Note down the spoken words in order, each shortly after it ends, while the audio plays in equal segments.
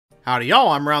Howdy y'all,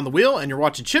 I'm Round the Wheel, and you're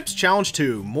watching Chips Challenge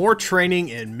 2, more training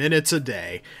in minutes a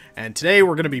day. And today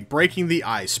we're going to be breaking the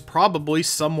ice, probably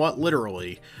somewhat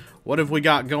literally. What have we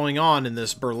got going on in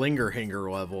this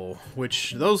Berlingerhinger level?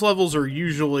 Which, those levels are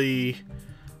usually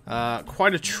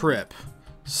quite a trip.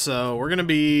 So we're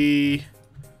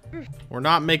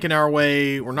not making our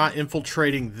way, we're not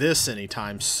infiltrating this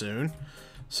anytime soon.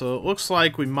 So it looks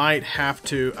like we might have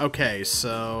to, okay,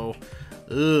 so,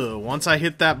 once I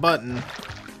hit that button...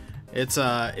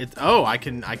 oh, I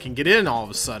can get in all of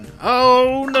a sudden.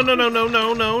 Oh,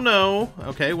 no.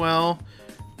 Okay, well,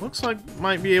 looks like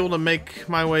might be able to make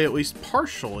my way at least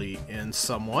partially in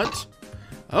somewhat.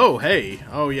 Oh, hey.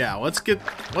 Oh, yeah, let's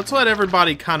let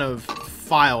everybody kind of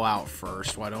file out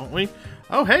first, why don't we?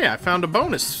 Oh, hey, I found a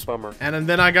bonus. Bummer. And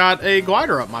then I got a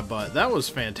glider up my butt. That was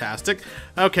fantastic.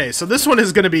 Okay, so this one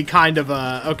is going to be kind of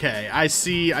a, okay, I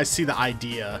see the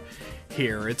idea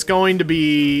here. It's going to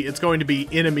be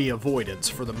enemy avoidance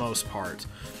for the most part.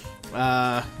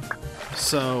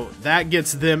 So that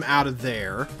gets them out of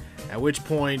there, at which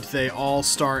point they all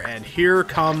start, and here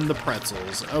come the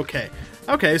pretzels.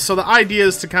 Okay, so the idea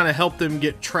is to kind of help them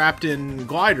get trapped in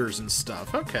gliders and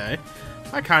stuff. Okay,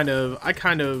 I can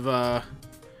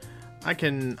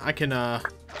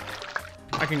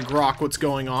grok what's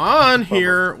going on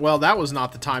here. Well, that was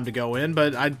not the time to go in,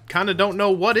 but I kind of don't know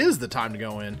what is the time to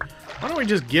go in. Why don't we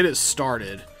just get it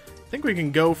started? I think we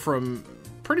can go from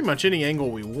pretty much any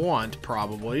angle we want,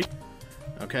 probably.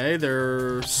 Okay,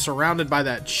 they're surrounded by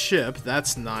that chip.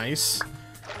 That's nice.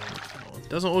 It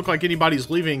doesn't look like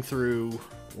anybody's leaving through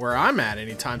where I'm at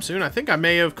anytime soon. I think I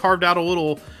may have carved out a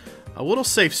little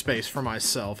safe space for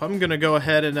myself. I'm gonna go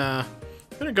ahead and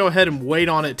wait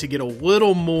on it to get a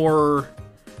little more.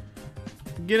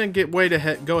 Go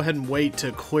ahead and wait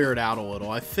to clear it out a little.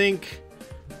 I think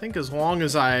as long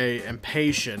as I am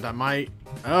patient, I might...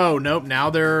 Oh, nope, now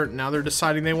they're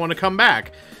deciding they want to come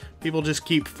back. People just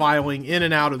keep filing in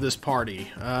and out of this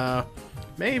party.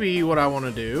 Maybe what I want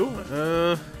to do,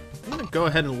 I'm going to go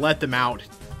ahead and let them out.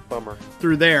 Bummer.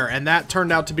 Through there, and that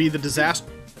turned out to be the disaster...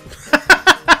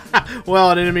 Well,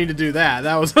 I didn't mean to do that.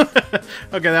 That was... Okay,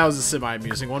 that was a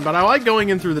semi-amusing one, but I like going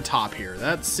in through the top here.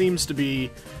 That seems to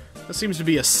be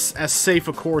as safe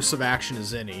a course of action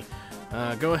as any.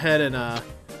 Go ahead and,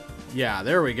 yeah,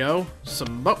 there we go.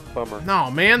 Bummer.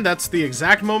 No, man, that's the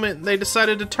exact moment they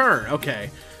decided to turn. Okay,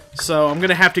 so I'm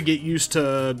gonna have to get used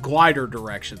to glider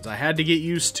directions. I had to get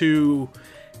used to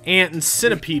ant and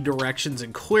centipede directions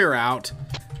and clear out.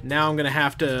 Now I'm gonna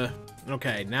have to...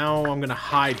 Okay, now I'm gonna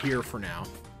hide here for now.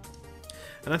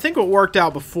 And I think what worked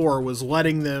out before was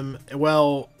letting them...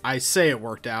 Well, I say it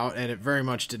worked out, and it very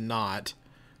much did not.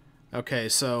 Okay,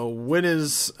 so when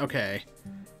is... Okay...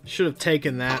 Should have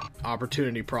taken that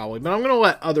opportunity probably, but I'm going to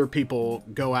let other people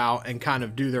go out and kind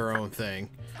of do their own thing.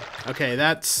 Okay,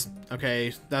 that's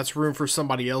room for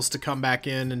somebody else to come back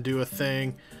in and do a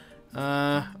thing.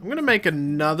 I'm going to make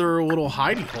another little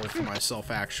hidey hole for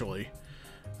myself actually.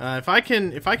 If I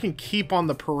can keep on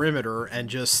the perimeter and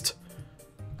just,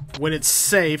 when it's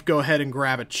safe, go ahead and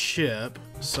grab a chip.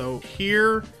 So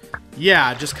here,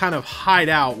 yeah, just kind of hide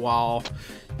out while...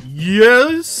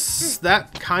 Yes,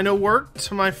 that kind of worked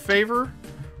to my favor,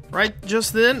 right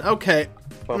just then. Okay,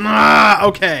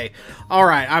 okay, all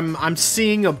right. I'm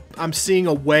seeing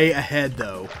a way ahead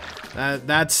though.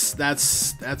 That's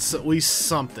at least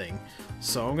something.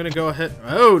 So I'm gonna go ahead.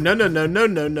 Oh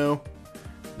no.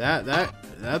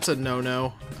 That's a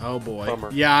no. Oh boy.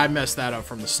 Bummer. Yeah, I messed that up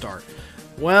from the start.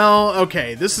 Well,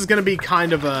 okay. This is gonna be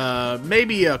kind of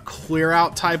maybe a clear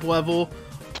out type level.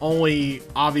 Only,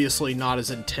 obviously, not as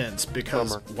intense,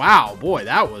 because, wow, boy,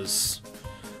 that was...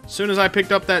 As soon as I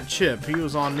picked up that chip, he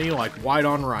was on me like white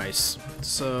on rice.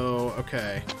 So,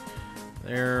 okay.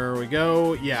 There we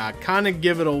go. Yeah, kind of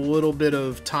give it a little bit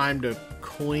of time to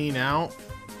clean out.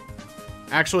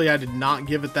 Actually, I did not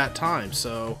give it that time,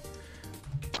 so...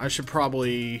 I should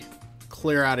probably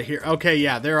clear out of here. Okay,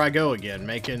 yeah, there I go again,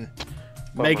 making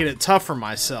it tough for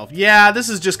myself. Yeah, this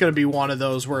is just going to be one of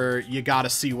those where you got to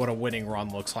see what a winning run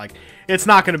looks like. It's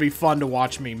not going to be fun to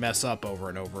watch me mess up over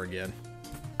and over again.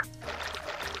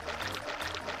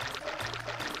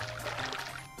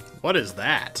 What is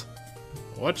that?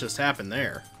 What just happened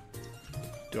there?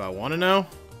 Do I want to know?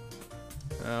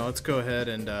 Let's go ahead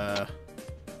and,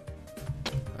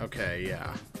 okay,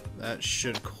 yeah. That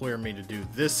should clear me to do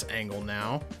this angle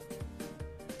now.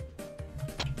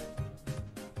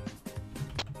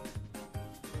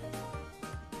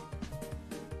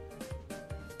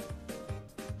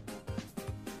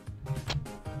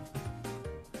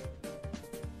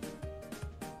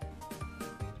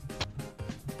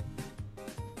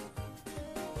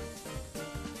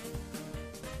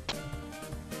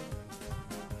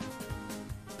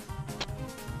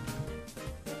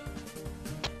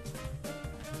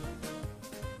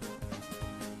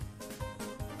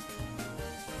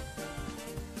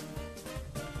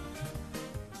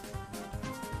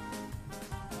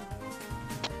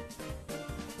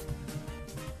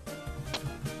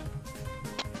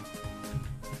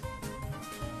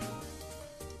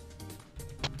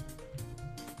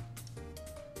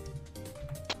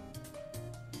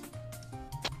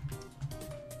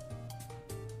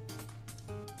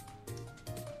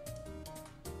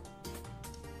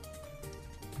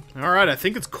 Alright, I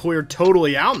think it's cleared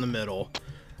totally out in the middle.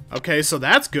 Okay, so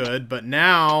that's good, but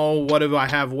now what do I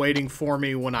have waiting for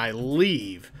me when I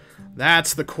leave?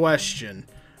 That's the question.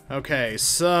 Okay,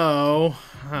 so...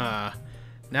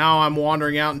 now I'm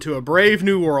wandering out into a brave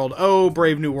new world. Oh,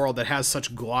 brave new world that has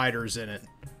such gliders in it.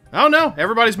 Oh no,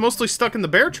 everybody's mostly stuck in the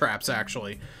bear traps,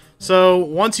 actually. So,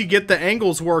 once you get the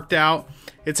angles worked out,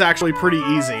 it's actually pretty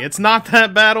easy. It's not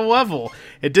that bad a level.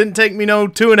 It didn't take me no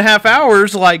 2.5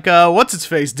 hours like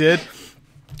What's-Its-Face did.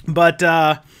 But,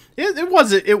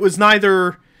 it was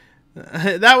neither...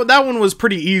 that one was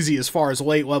pretty easy as far as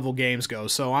late level games go.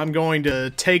 So, I'm going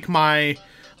to take my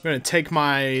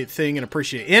thing and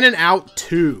appreciate it. In and Out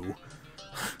 2.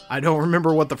 I don't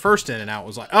remember what the first In and Out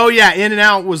was like. Oh yeah, In and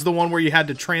Out was the one where you had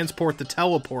to transport the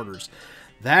teleporters.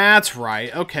 That's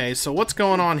right. Okay, so what's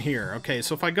going on here? Okay,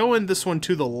 so if I go in this one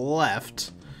to the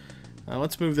left,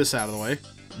 let's move this out of the way.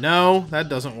 No, that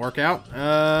doesn't work out.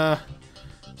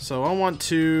 So I want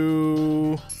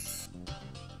to...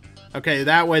 Okay,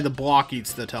 that way the block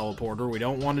eats the teleporter. We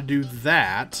don't want to do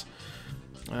that.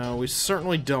 We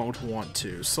certainly don't want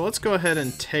to. So let's go ahead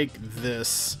and take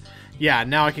this. Yeah,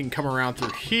 now I can come around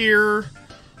through here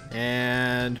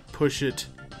and push it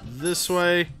this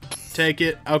way. Take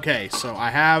it. Okay, so I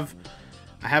have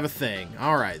a thing.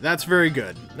 Alright, that's very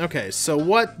good. Okay, so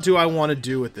what do I want to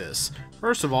do with this?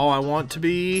 First of all, I want to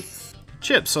be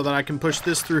chips so that I can push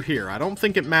this through here. I don't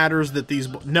think it matters that these...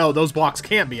 No, those blocks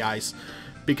can't be ice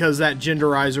because that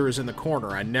genderizer is in the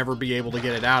corner. I'd never be able to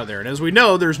get it out of there. And as we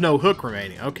know, there's no hook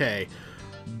remaining. Okay,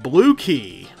 blue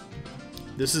key.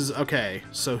 This is... Okay,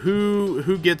 so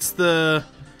who gets the...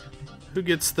 Who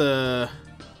gets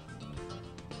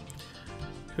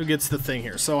the thing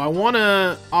here? So I want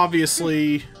to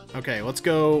obviously... Okay, let's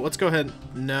go ahead.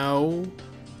 No.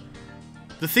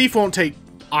 The thief won't take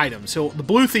items. The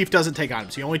blue thief doesn't take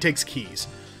items. He only takes keys.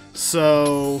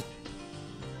 So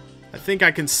I think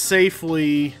I can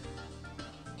safely...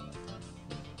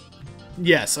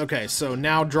 Yes, okay. So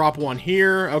now drop one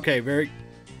here. Okay, very,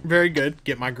 very good.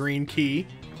 Get my green key.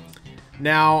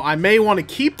 Now, I may want to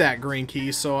keep that green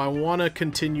key, so I want to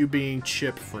continue being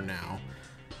Chip for now.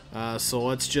 So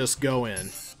let's just go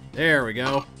in. There we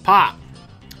go. Pop!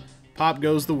 Pop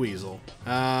goes the weasel.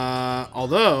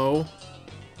 Although...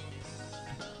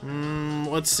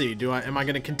 let's see. Am I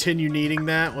going to continue needing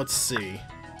that? Let's see.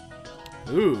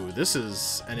 Ooh, this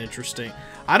is an interesting...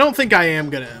 I don't think I am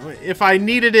going to... If I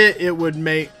needed it, it would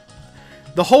make...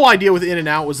 The whole idea with In and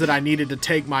Out was that I needed to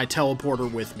take my teleporter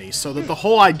with me. So that the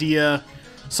whole idea...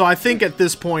 So I think at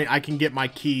this point I can get my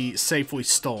key safely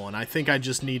stolen. I think I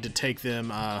just need to take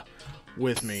them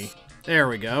with me. There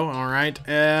we go. All right.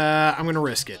 I'm gonna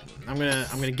risk it. I'm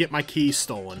gonna get my key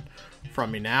stolen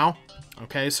from me now.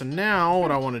 Okay. So now what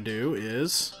I want to do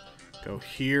is go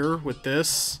here with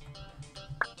this.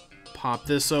 Pop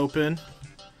this open,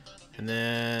 and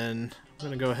then I'm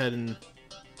gonna go ahead and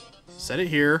set it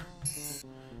here.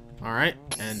 All right,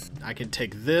 and I can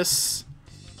take this.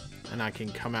 And I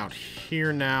can come out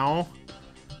here now.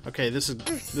 Okay, this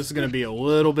is gonna be a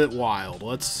little bit wild.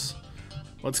 Let's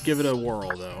give it a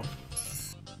whirl though.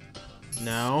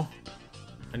 No.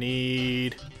 I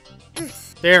need...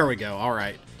 There we go.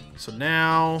 Alright. So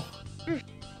now...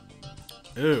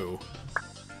 Ooh.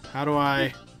 How do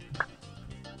I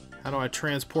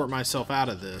transport myself out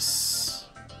of this?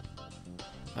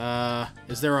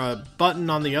 Is there a button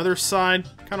on the other side?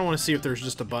 Kinda wanna see if there's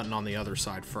just a button on the other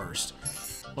side first.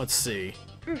 Let's see.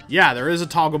 Yeah, there is a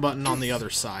toggle button on the other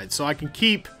side. So I can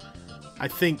keep, I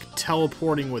think,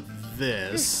 teleporting with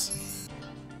this.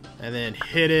 And then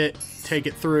hit it, take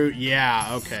it through.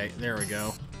 Yeah, okay, there we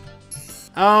go.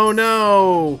 Oh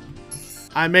no!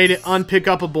 I made it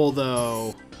unpick-upable,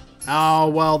 though. Oh,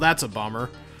 well, that's a bummer.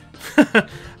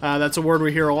 That's a word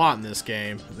we hear a lot in this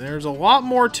game. There's a lot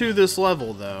more to this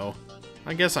level, though.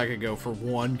 I guess I could go for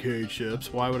 1K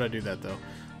chips. Why would I do that, though?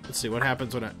 Let's see what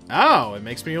happens when I... Oh, it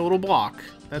makes me a little block.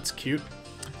 That's cute.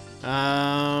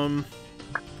 Yeah,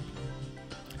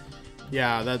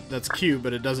 that's cute,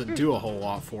 but it doesn't do a whole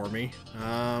lot for me.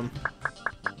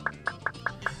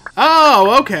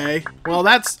 Oh, okay. Well,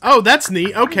 that's... Oh, that's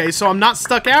neat. Okay, so I'm not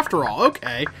stuck after all.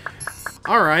 Okay.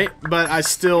 Alright, but I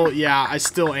still... Yeah, I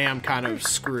still am kind of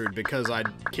screwed because I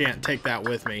can't take that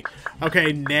with me.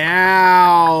 Okay,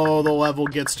 now the level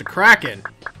gets to cracking.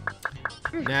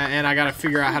 And I gotta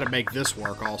figure out how to make this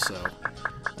work also.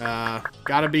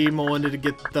 Gotta be Melinda to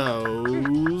get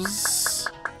those.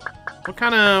 What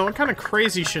kind of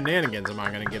crazy shenanigans am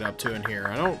I gonna get up to in here?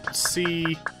 I don't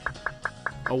see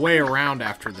a way around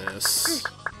after this.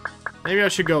 Maybe I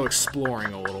should go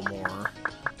exploring a little more.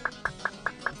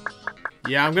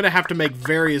 Yeah, I'm gonna have to make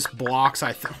various blocks,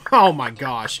 oh my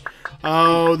gosh.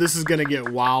 Oh, this is gonna get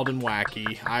wild and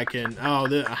wacky.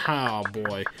 Oh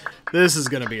boy. This is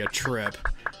gonna be a trip.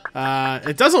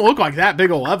 It doesn't look like that big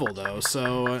a level, though,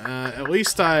 so, at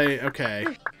least okay.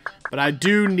 But I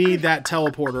do need that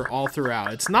teleporter all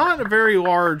throughout. It's not a very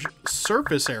large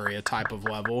surface area type of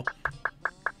level.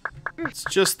 It's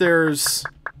just there's...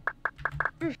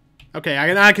 Okay,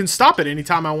 I can stop it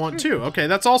anytime I want to. Okay,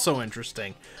 that's also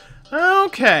interesting.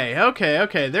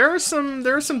 Okay. There are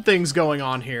some things going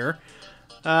on here.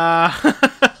 I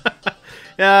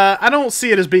don't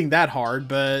see it as being that hard,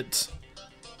 but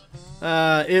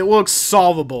it looks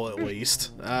solvable at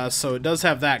least. So it does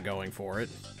have that going for it.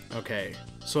 Okay,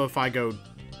 so if I go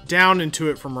down into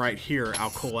it from right here, I'll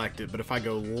collect it. But if I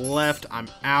go left, I'm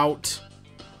out.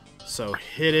 So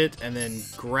hit it and then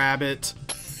grab it.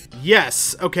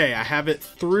 Yes! Okay, I have it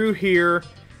through here.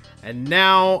 And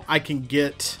now I can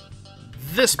get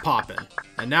this popping.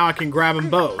 And now I can grab them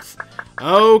both.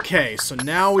 Okay, so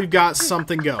now we've got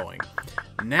something going.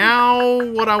 Now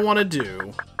what I want to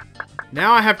do...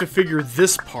 Now I have to figure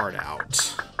this part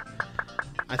out.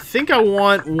 I think I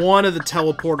want one of the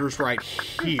teleporters right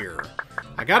here.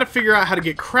 I gotta figure out how to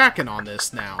get cracking on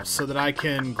this now so that I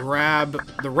can grab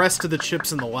the rest of the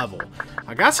chips in the level.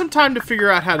 I got some time to figure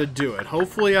out how to do it.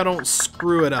 Hopefully I don't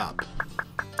screw it up.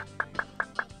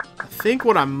 I think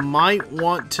what I might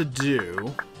want to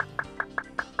do...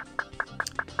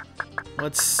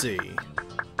 Let's see.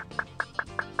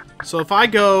 So if I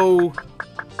go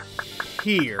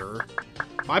here,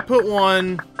 if I put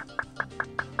one...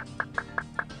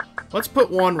 Let's put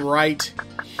one right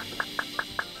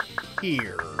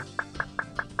here.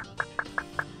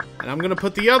 And I'm going to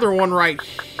put the other one right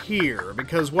here,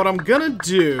 because what I'm going to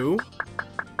do...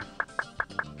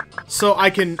 So I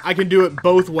can do it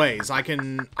both ways. I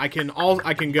can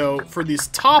go for this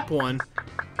top one,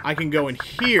 I can go in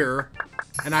here,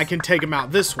 and I can take them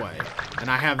out this way. And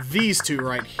I have these two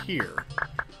right here.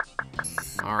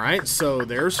 Alright, so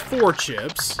there's 4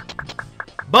 chips.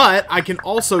 But I can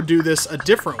also do this a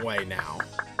different way now.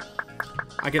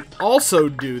 I can also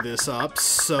do this up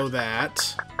so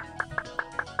that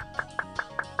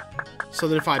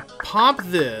if I pop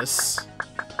this...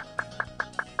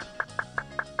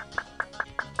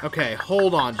 Okay,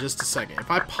 hold on just a second. If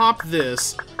I pop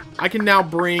this, I can now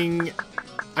bring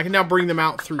them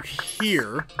out through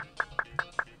here.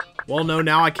 Well, no,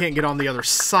 now I can't get on the other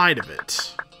side of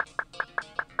it.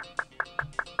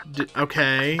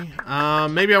 Okay,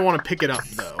 maybe I want to pick it up,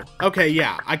 though. Okay,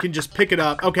 yeah, I can just pick it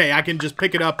up. Okay, I can just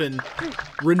pick it up and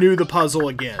renew the puzzle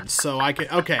again. So I can,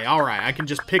 okay, alright, I can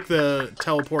just pick the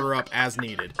teleporter up as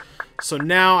needed. So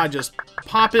now I just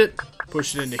pop it,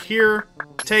 push it into here,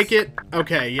 take it.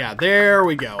 Okay, yeah, there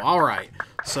we go. Alright,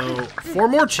 so 4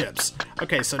 more chips.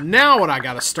 Okay, so now what I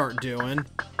gotta start doing,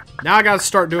 now I gotta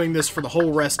start doing this for the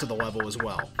whole rest of the level as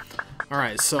well.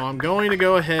 Alright, so I'm going to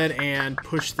go ahead and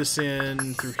push this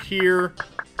in through here.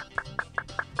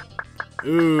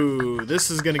 Ooh,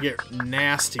 this is gonna get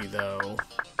nasty, though.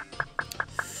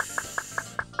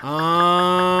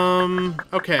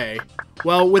 Okay.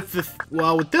 Well, with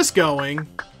this going...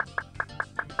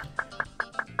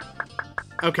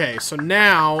 Okay, so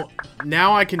now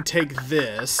I can take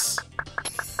this.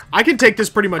 I can take this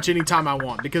pretty much anytime I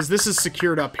want, because this is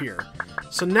secured up here.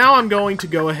 So now I'm going to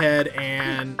go ahead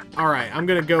and... Alright, I'm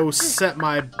going to go set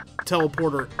my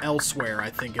teleporter elsewhere, I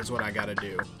think is what I got to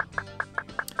do.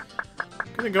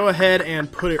 I'm going to go ahead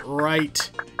and put it right...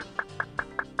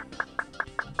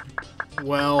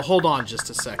 Well, hold on just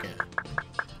a second.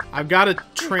 I've got to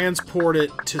transport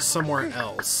it to somewhere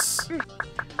else.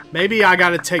 Maybe I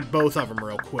got to take both of them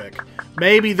real quick.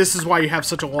 Maybe this is why you have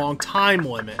such a long time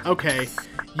limit. Okay.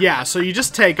 Yeah, so you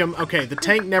just take them. Okay, the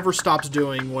tank never stops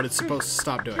doing what it's supposed to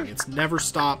stop doing. It's never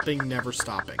stopping, never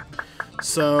stopping.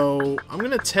 So, I'm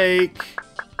going to take...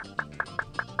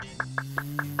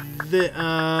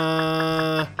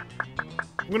 I'm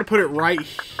going to put it right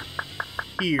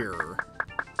here.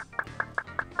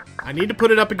 I need to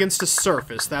put it up against a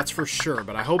surface, that's for sure.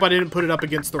 But I hope I didn't put it up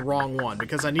against the wrong one,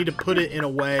 because I need to put it in a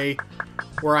way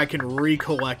where I can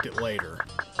recollect it later.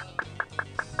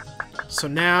 So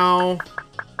now...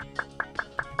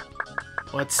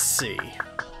 Let's see.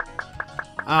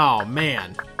 Oh,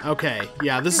 man. Okay,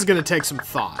 yeah, this is going to take some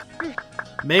thought.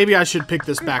 Maybe I should pick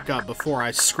this back up before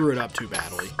I screw it up too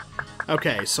badly.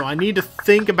 Okay, so I need to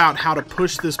think about how to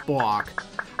push this block.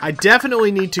 I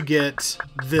definitely need to get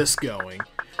this going.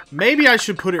 Maybe I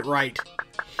should put it right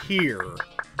here.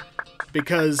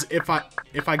 Because if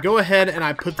I go ahead and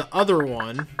I put the other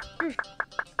one...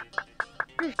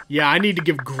 Yeah, I need to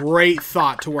give great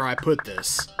thought to where I put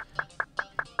this.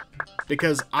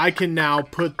 because I can now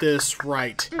put this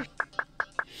right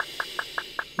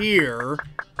here,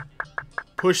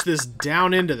 push this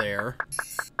down into there,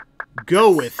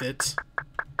 go with it,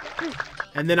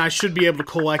 and then I should be able to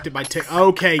collect it by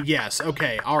okay, yes,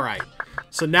 okay, alright.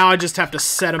 So now I just have to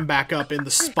set them back up in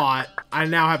the spot. I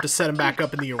now have to set them back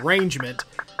up in the arrangement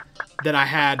that I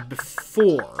had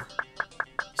before.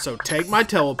 So take my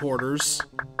teleporters,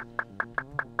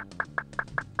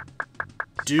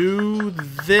 do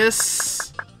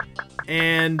this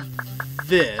and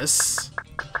this.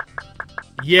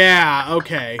 Yeah,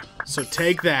 okay. So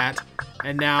take that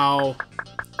and now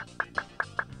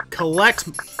collect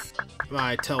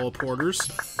my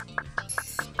teleporters.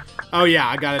 Oh yeah,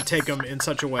 I gotta take them in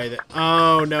such a way that...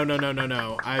 Oh,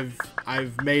 no.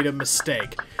 I've made a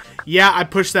mistake. Yeah, I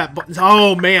pushed that button.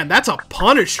 Oh man, that's a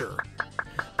Punisher.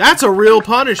 That's a real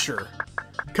Punisher.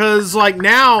 Because, like,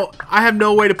 now I have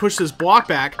no way to push this block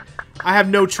back. I have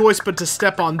no choice but to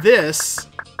step on this.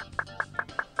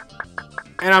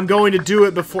 And I'm going to do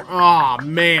it before... Oh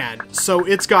man. So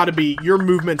it's gotta be... Your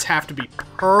movements have to be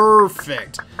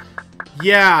perfect.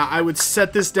 Yeah, I would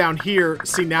set this down here.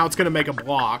 See, now it's going to make a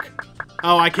block.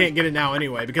 Oh, I can't get it now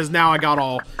anyway, because now I got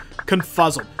all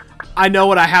confuzzled. I know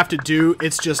what I have to do.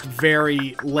 It's just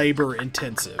very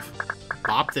labor-intensive.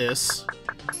 Pop this.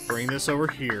 Bring this over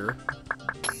here.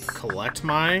 Collect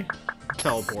my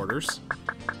teleporters.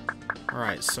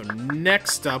 Alright, so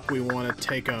next up, we want to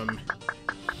take them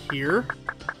here.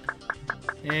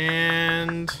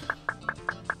 And...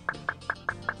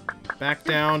 back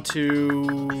down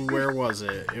to... where was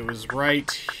it? It was right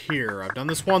here. I've done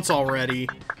this once already.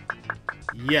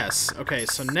 Yes. Okay,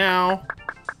 so now...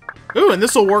 Ooh, and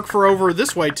this will work for over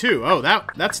this way, too. Oh,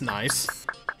 that's nice.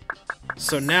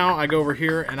 So now I go over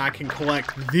here and I can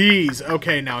collect these.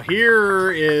 Okay, now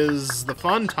here is the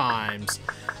fun times.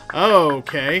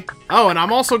 Okay. Oh, and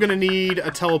I'm also going to need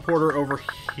a teleporter over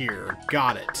here.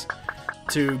 Got it.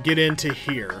 To get into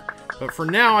here. But for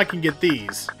now, I can get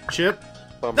these. Chip.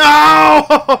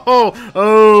 Oh!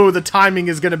 Oh, the timing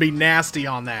is going to be nasty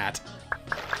on that.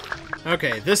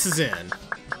 Okay, this is in.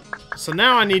 So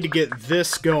now I need to get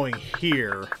this going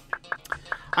here.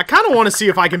 I kind of want to see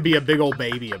if I can be a big old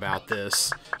baby about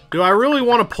this. Do I really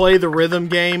want to play the rhythm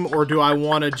game, or do I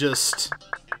want to just...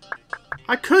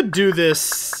 I could do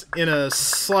this in a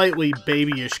slightly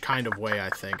babyish kind of way, I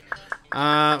think.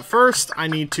 First, I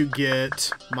need to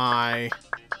get my...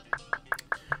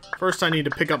 First, I need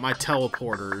to pick up my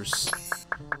teleporters.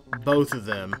 Both of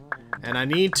them. And I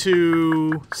need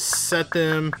to set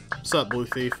them... What's up, Blue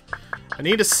Thief? I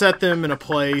need to set them in a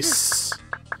place...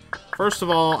 First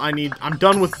of all, I'm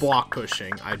done with block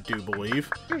pushing, I do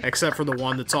believe. Except for the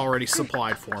one that's already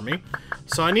supplied for me.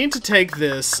 So I need to take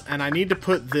this, and I need to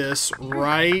put this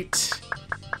right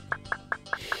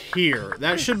here.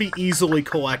 That should be easily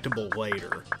collectible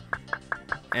later.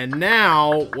 And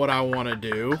now, what I want to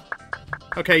do...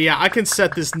 Okay, yeah, I can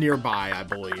set this nearby, I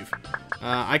believe.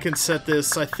 I can set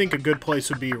this, I think a good place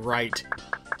would be right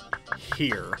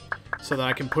here. So that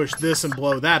I can push this and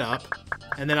blow that up.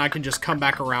 And then I can just come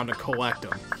back around and collect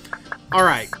them.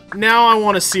 Alright, now I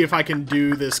want to see if I can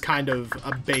do this kind of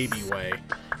a baby way.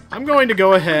 I'm going to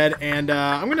go ahead and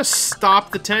I'm going to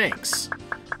stop the tanks.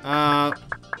 Well,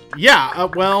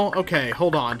 okay,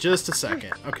 hold on just a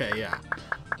second. Okay, yeah.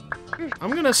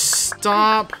 I'm going to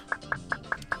stop...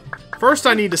 First,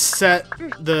 I need to set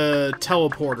the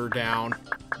teleporter down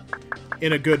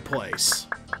in a good place.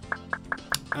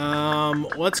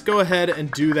 Let's go ahead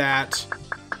and do that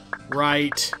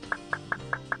right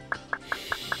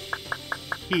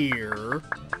here.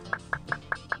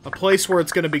 A place where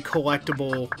it's going to be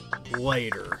collectible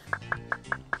later.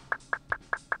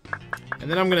 And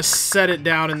then I'm going to set it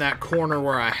down in that corner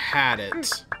where I had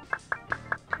it.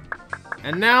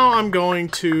 And now I'm going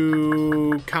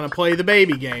to kind of play the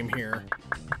baby game here.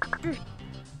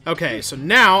 Okay, so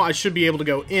now I should be able to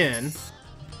go in.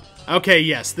 Okay,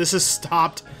 yes, this has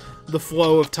stopped the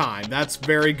flow of time. That's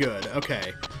very good.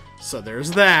 Okay, so there's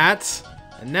that.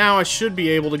 And now I should be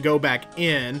able to go back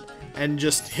in and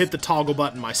just hit the toggle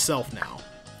button myself now.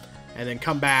 And then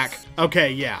come back.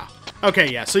 Okay, yeah.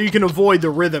 Okay, yeah, so you can avoid the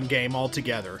rhythm game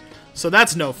altogether. So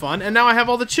that's no fun. And now I have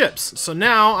all the chips. So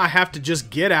now I have to just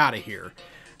get out of here.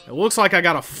 It looks like I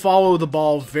gotta follow the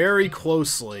ball very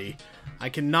closely. I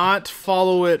cannot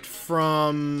follow it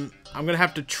from... I'm gonna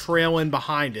have to trail in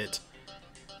behind it.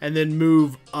 And then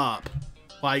move up.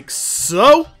 Like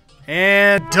so.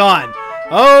 And done.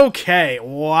 Okay,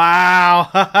 wow.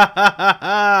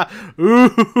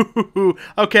 Ooh.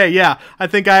 Okay, yeah. I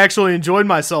think I actually enjoyed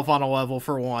myself on a level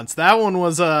for once. That one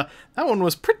was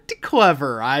pretty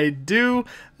clever. I do.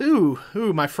 Ooh,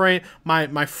 my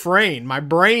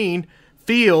brain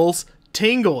feels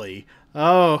tingly.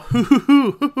 Oh,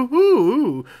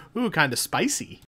 ooh, kind of spicy.